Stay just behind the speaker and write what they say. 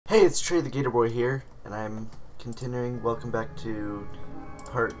Hey, it's Trey the Gator Boy here, and I'm continuing. Welcome back to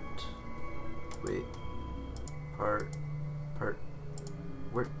part.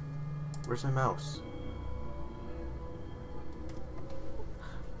 Where's my mouse?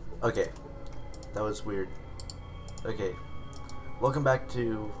 Okay, that was weird. Okay, welcome back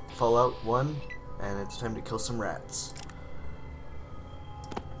to Fallout 1, and it's time to kill some rats.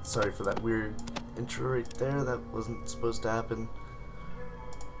 Sorry for that weird intro right there, that wasn't supposed to happen.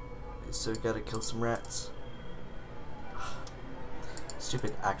 So we gotta kill some rats.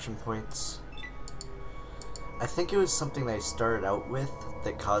 Stupid action points. I think it was something that I started out with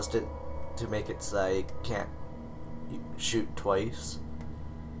that caused it to make it so I can't shoot twice.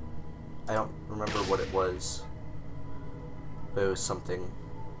 I don't remember what it was, but it was something.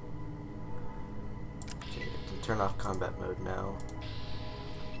 Okay, I can turn off combat mode now.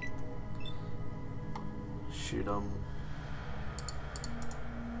 Shoot them.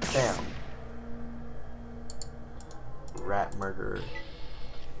 Bam! Rat murderer.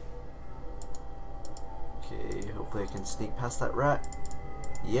 Okay, hopefully I can sneak past that rat.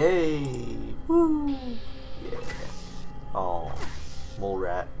 Yay! Woo! Yeah. Oh, mole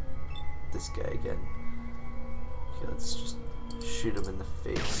rat. This guy again. Okay, let's just shoot him in the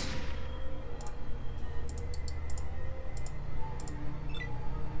face.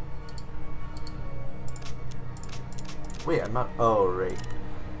 Wait, I'm not. Oh, right.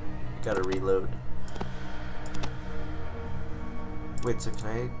 Gotta reload. Wait, so can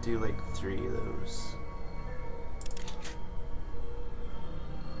I do like 3 of those?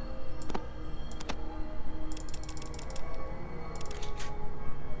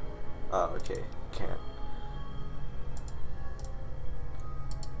 Oh, okay. Can't.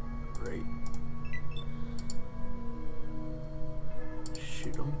 Right.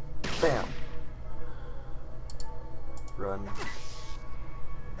 Shoot him. Bam! Run.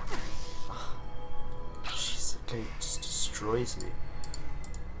 Jeez, that guy just destroys me.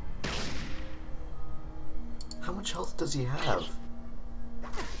 How much health does he have?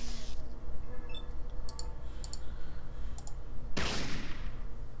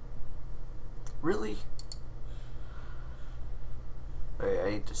 Really? I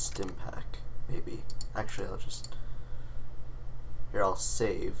need to stim pack, maybe. Actually, I'll just... Here, I'll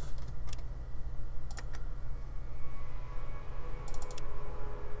save.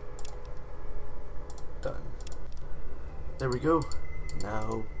 Done. There we go.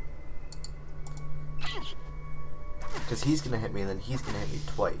 Now... Because he's gonna hit me, and then he's gonna hit me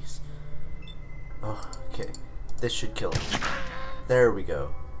twice. Oh, okay. This should kill him. There we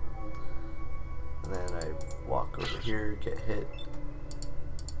go. And then I walk over here, get hit.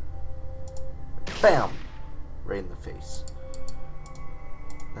 BAM! Right in the face.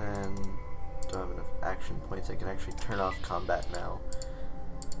 And don't have enough action points. I can actually turn off combat now.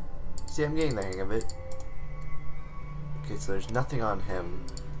 See, I'm getting the hang of it. Okay, so there's nothing on him.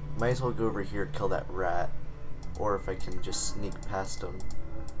 Might as well go over here, kill that rat. Or if I can just sneak past him.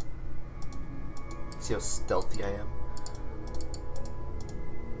 See how stealthy I am?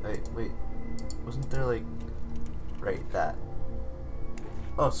 Wait. Wasn't there like... Right, that.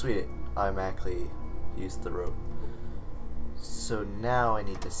 Oh, sweet. I automatically used the rope. So now I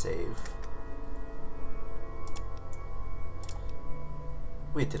need to save.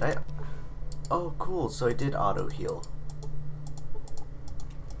 Wait, did I... Oh, cool. So I did auto heal.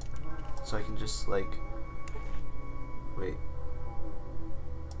 So I can just like... Wait.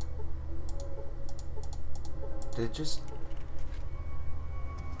 Did it just...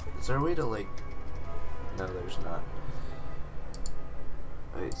 Is there a way to like... No, there's not.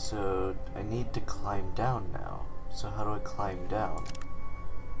 Wait, so I need to climb down now. So how do I climb down?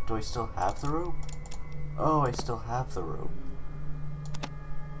 Do I still have the rope? Oh, I still have the rope.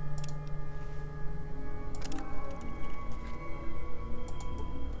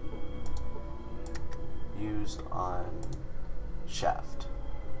 Used on shaft.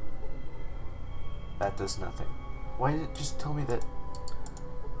 That does nothing. Why did it just tell me that?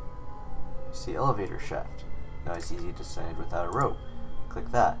 See, elevator shaft. Now it's easy to descend without a rope. Click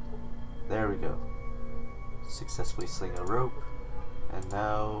that. There we go. Successfully sling a rope. And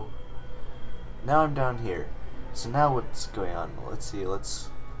now I'm down here. So now what's going on? Let's see, let's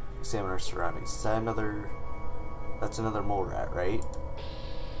examine our surroundings. Is that another... That's another mole rat, right?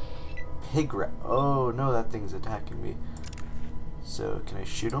 Pig rat. Oh no, that thing's attacking me. So can I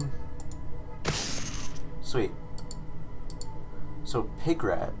shoot him? Sweet. So pig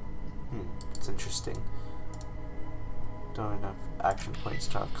rat. It's interesting. Don't have enough action points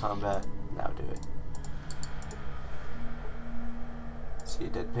to have combat. Now do it. See a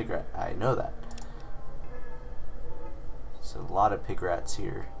dead pig rat. I know that. So a lot of pig rats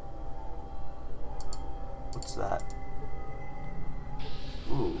here. What's that?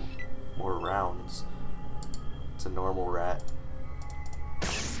 Ooh, more rounds. It's a normal rat.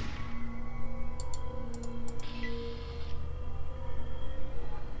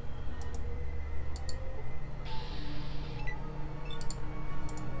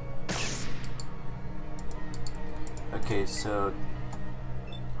 Okay, so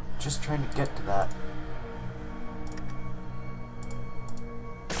just trying to get to that.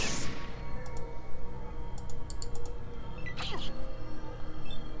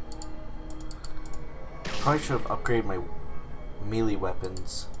 Probably should have upgraded my melee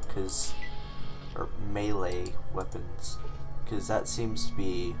weapons, or melee weapons, because that seems to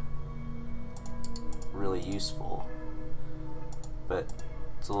be really useful. But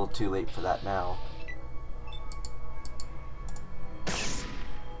it's a little too late for that now.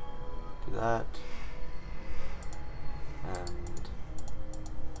 Do that, and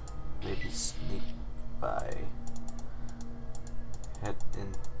maybe sneak by. Head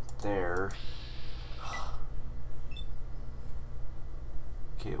in there.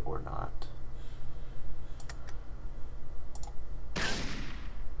 Okay, or not.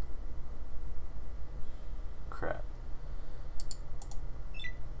 Crap.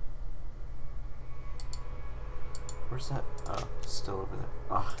 Where's that? Oh, still over there.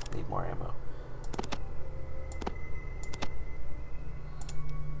 Ah, I need more ammo.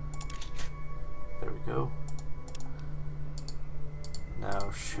 There we go.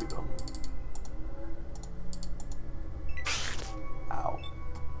 Now shoot him. Ow.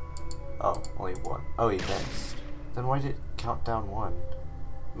 Oh, only one. Oh, he missed. Then why did it count down one?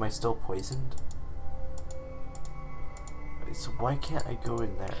 Am I still poisoned? So why can't I go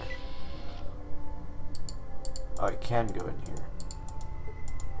in there? Oh, I can go in here.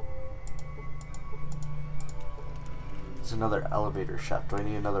 There's another elevator shaft. Do I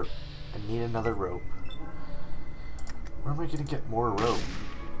need another? I need another rope. Where am I gonna get more rope?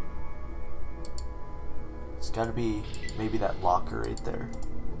 It's gotta be maybe that locker right there.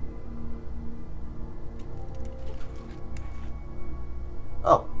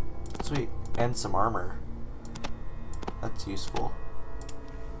 Oh, sweet. And some armor. That's useful.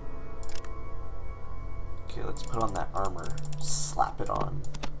 Okay, let's put on that armor. Slap it on.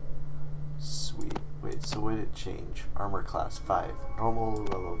 Sweet. Wait, so what did it change? Armor class 5. Normal,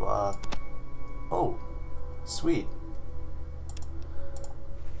 blah blah blah. Oh, sweet.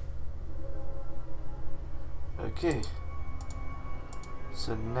 Okay.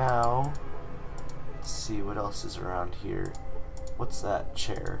 So now, let's see what else is around here. What's that?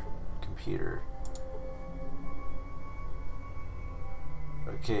 Chair. Computer.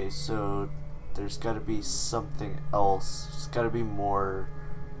 Okay, so there's gotta be something else. There's gotta be more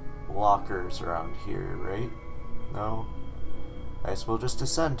lockers around here, right? No? I guess we'll just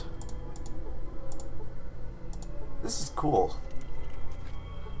descend. This is cool.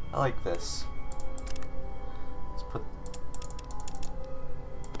 I like this. Let's put...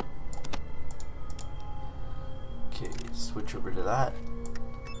 Okay, switch over to that.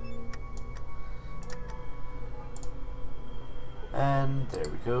 And there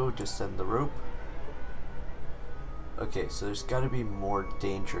we go, descend the rope. Okay, so there's gotta be more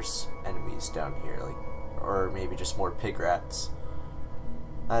dangerous enemies down here, like, or maybe just more pig rats.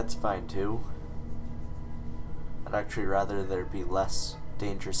 That's fine too. I'd actually rather there be less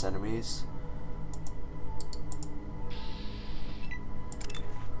dangerous enemies.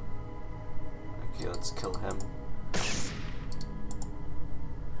 Okay, let's kill him.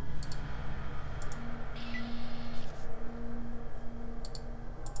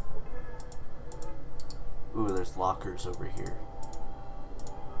 Ooh, there's lockers over here.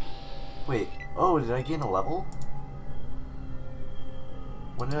 Wait, oh, did I gain a level?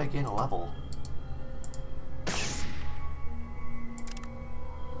 When did I gain a level?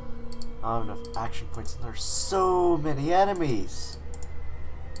 I don't have enough action points and there's so many enemies!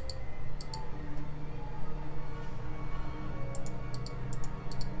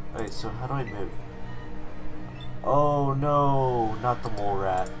 Wait, so how do I move? Oh no, not the mole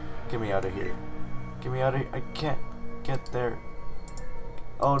rat. Get me out of here. Get me out of here. I can't get there.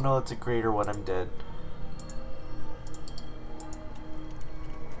 Oh no, it's a greater one. I'm dead.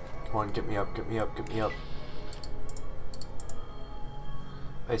 Come on, get me up, get me up, get me up.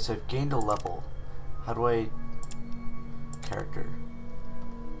 Okay, so I've gained a level. How do I... Character.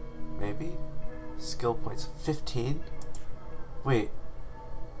 Maybe? Skill points. 15? Wait.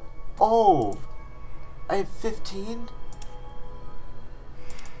 Oh! I have 15?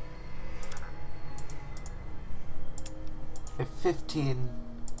 I have 15.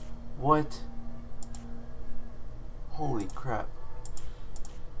 What? Holy crap.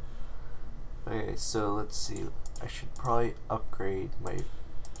 Okay. Okay, so let's see. I should probably upgrade my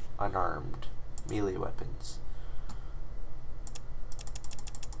unarmed melee weapons.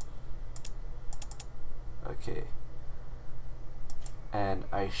 Okay. And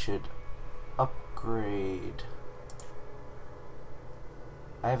I should upgrade.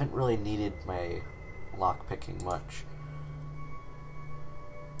 I haven't really needed my lockpicking much.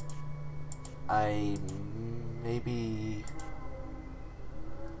 Maybe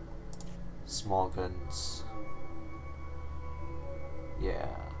small guns.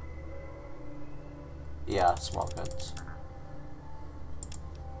 Yeah, small guns.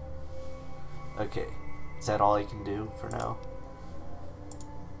 Okay, is that all I can do for now?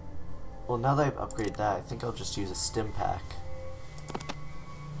 Well, now that I've upgraded that, I think I'll just use a stim pack.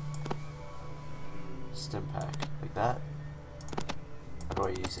 Stim pack, like that. How do I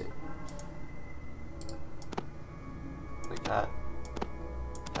use it? Like that.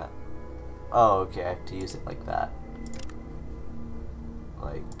 That. Oh, okay, I have to use it like that.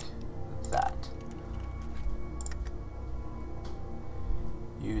 Like that.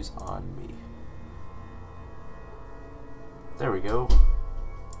 Use on me. There we go.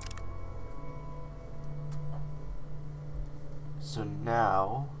 So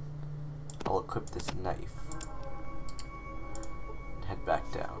now I'll equip this knife and head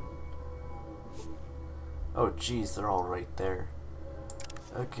back down. Oh geez, they're all right there.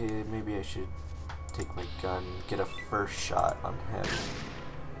 Okay, maybe I should take my gun, get a first shot on him.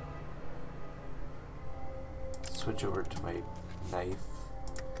 Switch over to my knife.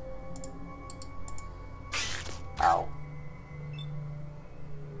 Ow.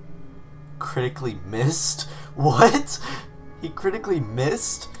 Critically missed? What? He critically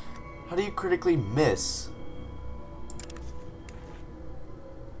missed? How do you critically miss?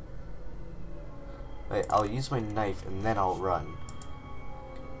 Wait, I'll use my knife and then I'll run.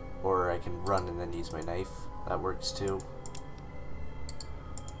 Or I can run and then use my knife. That works too.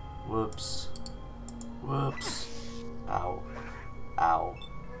 Whoops. Whoops. Ow. Ow.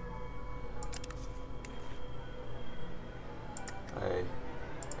 Okay,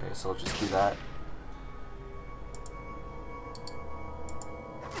 so I'll just do that.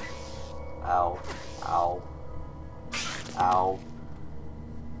 Ow. Ow. Ow.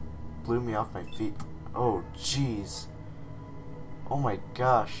 Blew me off my feet. Oh, jeez. Oh my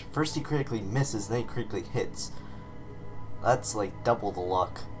gosh. First he critically misses, then he critically hits. That's like double the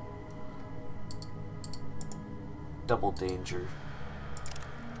luck. Double danger.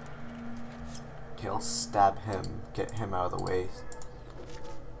 Okay, I'll stab him, get him out of the way.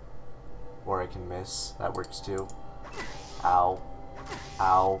 Or I can miss. That works too. Ow.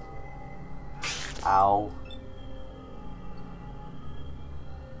 Ow. Ow.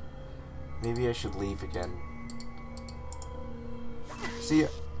 Maybe I should leave again. See?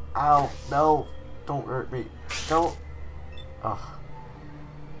 Ow. No. Don't hurt me. Don't. Ugh.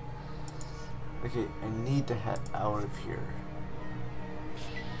 Okay, I need to head out of here.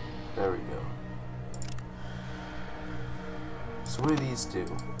 There we go. So what do these do?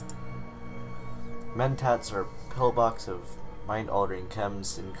 Mentats are a pillbox of mind-altering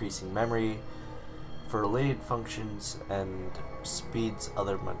chems, increasing memory for related functions and speeds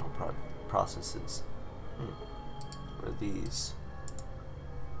other mental processes. What are these?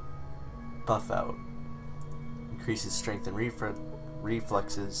 Buff out. Increases strength and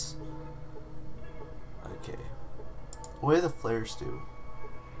reflexes. Okay. What do the flares do?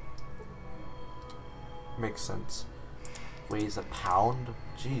 Makes sense. Weighs a pound?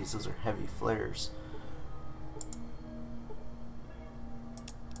 Jeez, those are heavy flares.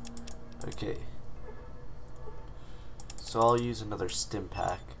 Okay. So I'll use another stim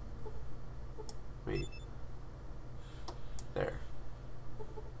pack. Wait. There.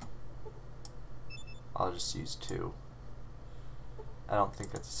 I'll just use 2. I don't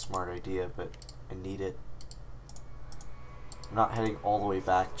think that's a smart idea, but I need it. I'm not heading all the way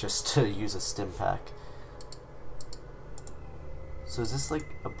back just to use a stim pack. So is this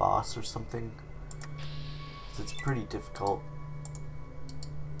like a boss or something? 'Cause it's pretty difficult.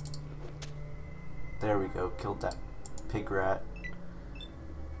 There we go, killed that pig rat.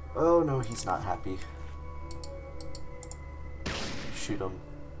 Oh no, he's not happy. Shoot him.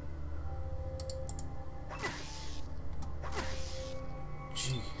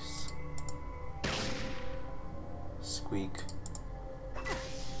 Jeez. Squeak.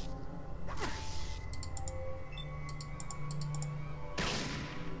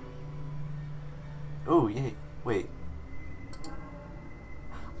 Oh, yay. Wait.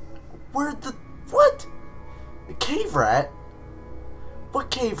 Where'd the... What? A cave rat? What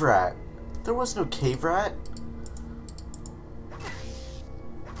cave rat? There was no cave rat.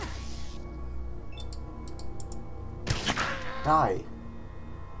 Die.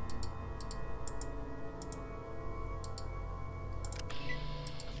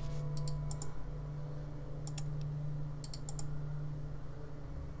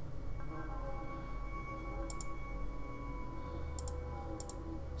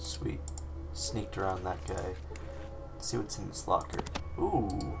 Sweet. Sneaked around that guy. Let's see what's in this locker. Ooh.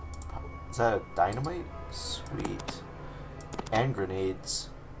 Is that a dynamite? Sweet. And grenades.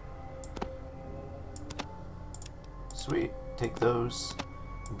 Sweet. Take those.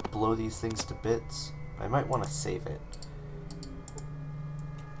 Blow these things to bits. I might want to save it.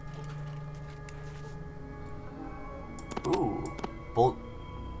 Ooh. Bolt.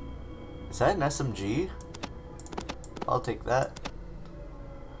 Is that an SMG? I'll take that.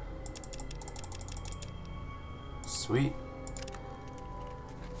 Sweet.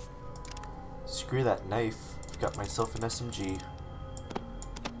 Screw that knife. I've got myself an SMG.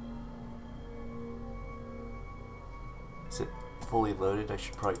 Is it fully loaded? I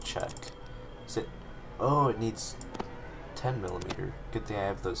should probably check. Is it... Oh, it needs 10mm. Good thing I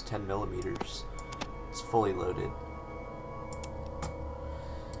have those 10mm. It's fully loaded.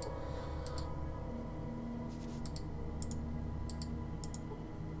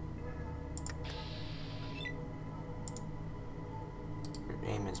 Your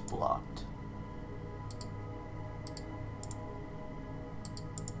aim is blocked.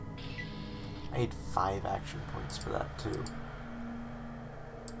 I need 5 action points for that too.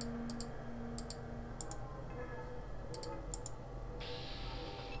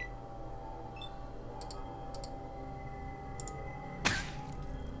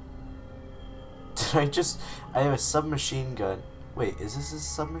 I have a submachine gun. Wait, is this a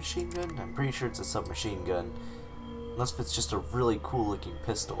submachine gun? I'm pretty sure it's a submachine gun. Unless if it's just a really cool looking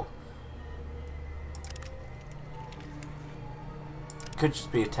pistol. Could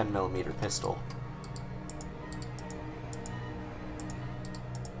just be a 10mm pistol.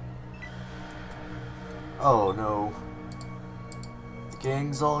 Oh no. The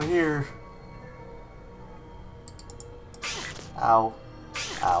gang's all here. Ow.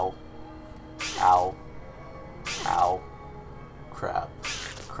 Ow. Ow. Ow. Crap.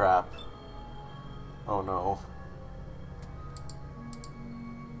 Crap. Oh no.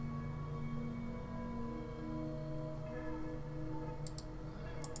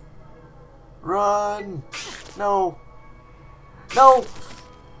 Run! No! No!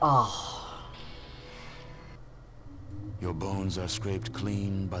 Ah. Your bones are scraped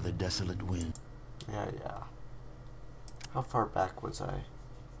clean by the desolate wind. Yeah. How far back was I?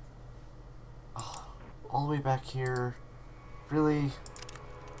 Oh, all the way back here? Really?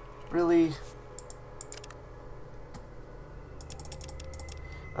 Really?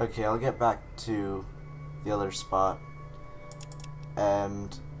 Okay, I'll get back to the other spot.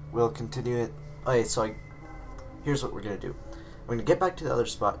 And we'll continue it. Okay, so here's what we're gonna do. I'm gonna get back to the other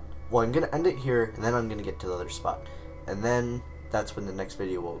spot. Well, I'm gonna end it here, and then I'm gonna get to the other spot. And then that's when the next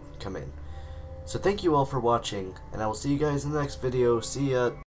video will come in. So thank you all for watching, and I will see you guys in the next video. See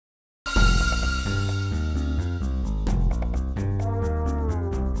ya!